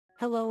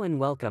Hello and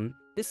welcome,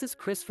 this is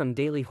Chris from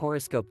Daily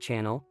Horoscope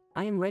channel.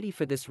 I am ready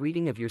for this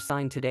reading of your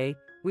sign today.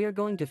 We are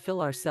going to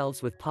fill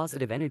ourselves with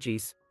positive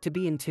energies, to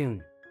be in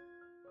tune.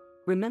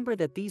 Remember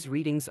that these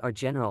readings are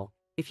general.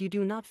 If you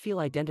do not feel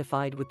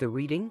identified with the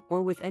reading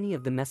or with any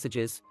of the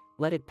messages,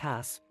 let it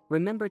pass.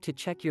 Remember to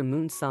check your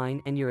moon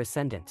sign and your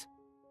ascendant.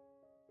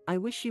 I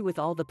wish you with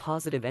all the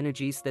positive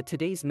energies that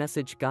today's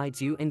message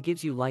guides you and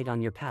gives you light on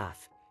your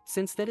path.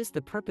 Since that is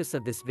the purpose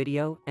of this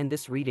video and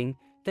this reading,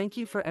 thank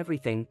you for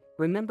everything.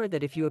 Remember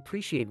that if you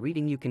appreciate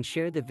reading, you can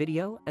share the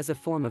video as a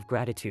form of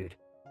gratitude.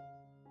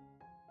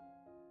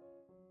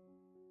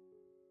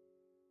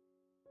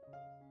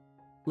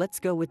 Let's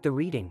go with the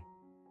reading.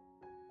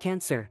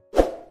 Cancer.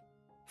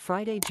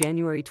 Friday,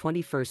 January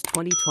 21st,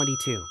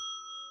 2022.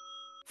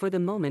 For the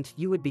moment,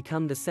 you would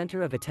become the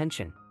center of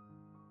attention.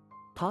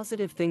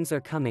 Positive things are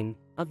coming,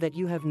 of that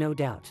you have no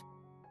doubt.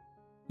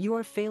 You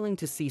are failing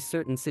to see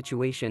certain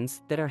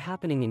situations that are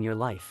happening in your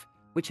life,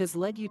 which has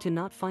led you to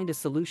not find a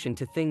solution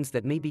to things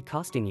that may be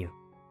costing you.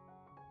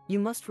 You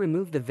must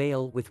remove the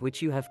veil with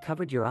which you have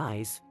covered your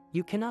eyes.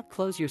 You cannot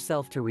close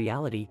yourself to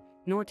reality,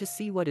 nor to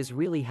see what is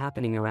really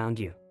happening around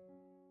you.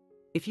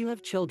 If you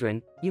have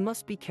children, you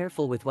must be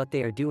careful with what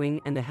they are doing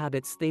and the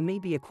habits they may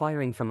be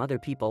acquiring from other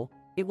people.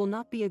 It will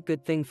not be a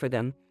good thing for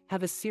them.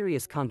 Have a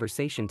serious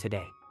conversation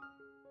today.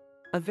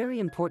 A very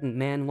important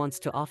man wants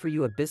to offer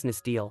you a business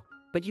deal,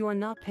 but you are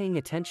not paying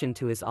attention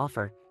to his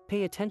offer.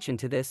 Pay attention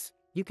to this.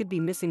 You could be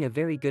missing a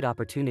very good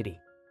opportunity.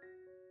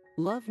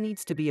 Love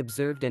needs to be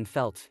observed and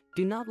felt.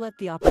 Do not let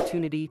the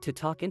opportunity to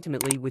talk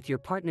intimately with your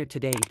partner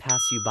today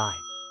pass you by.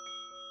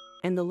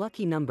 And the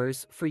lucky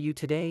numbers for you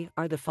today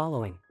are the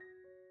following: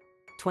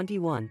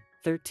 21,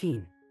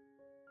 13,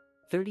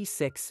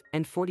 36,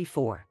 and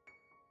 44.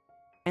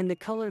 And the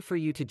color for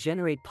you to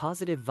generate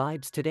positive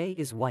vibes today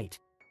is white.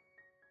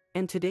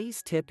 And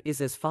today's tip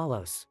is as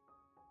follows.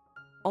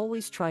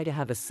 Always try to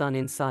have a sun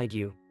inside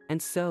you,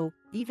 and so,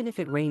 even if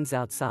it rains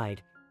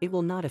outside, it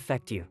will not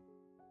affect you.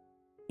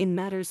 In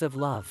matters of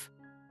love,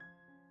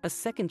 a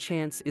second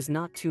chance is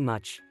not too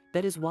much.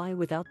 That is why,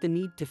 without the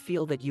need to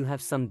feel that you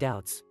have some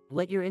doubts,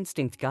 let your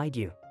instinct guide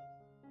you.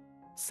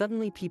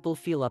 Suddenly people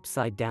feel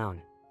upside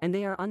down, and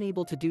they are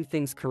unable to do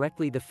things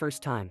correctly the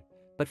first time,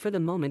 but for the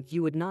moment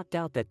you would not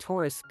doubt that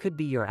Taurus could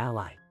be your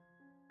ally.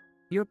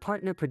 Your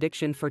partner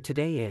prediction for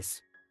today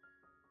is: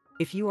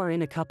 if you are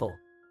in a couple,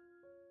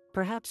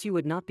 perhaps you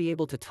would not be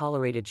able to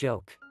tolerate a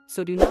joke,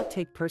 so do not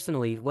take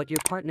personally what your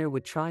partner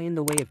would try in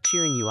the way of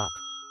cheering you up.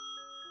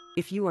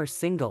 If you are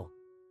single,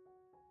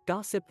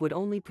 gossip would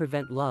only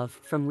prevent love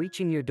from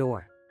reaching your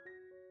door.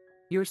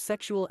 Your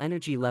sexual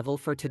energy level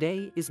for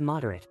today is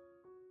moderate.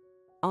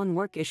 On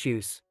work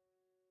issues,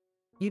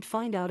 you'd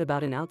find out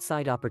about an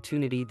outside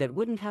opportunity that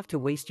wouldn't have to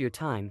waste your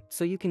time,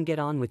 so you can get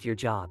on with your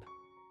job.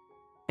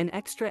 An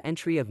extra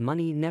entry of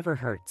money never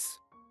hurts.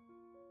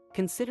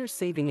 Consider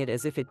saving it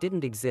as if it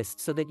didn't exist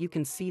so that you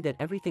can see that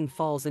everything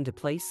falls into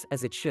place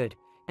as it should,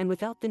 and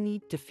without the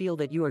need to feel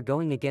that you are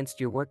going against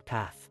your work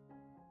path.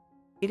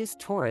 It is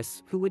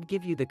Taurus who would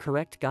give you the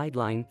correct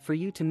guideline for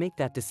you to make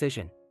that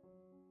decision.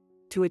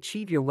 To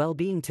achieve your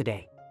well-being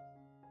today,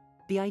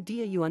 the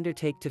idea you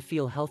undertake to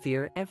feel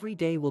healthier every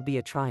day will be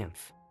a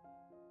triumph.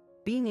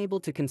 Being able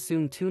to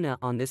consume tuna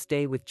on this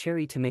day with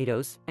cherry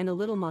tomatoes and a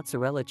little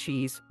mozzarella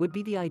cheese would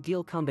be the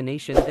ideal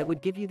combination that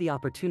would give you the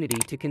opportunity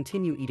to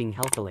continue eating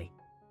healthily.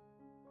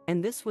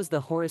 And this was the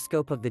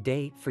horoscope of the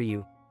day for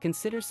you.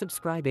 Consider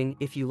subscribing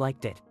if you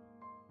liked it.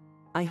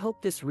 I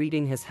hope this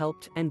reading has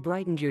helped and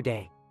brightened your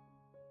day.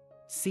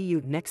 See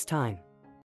you next time.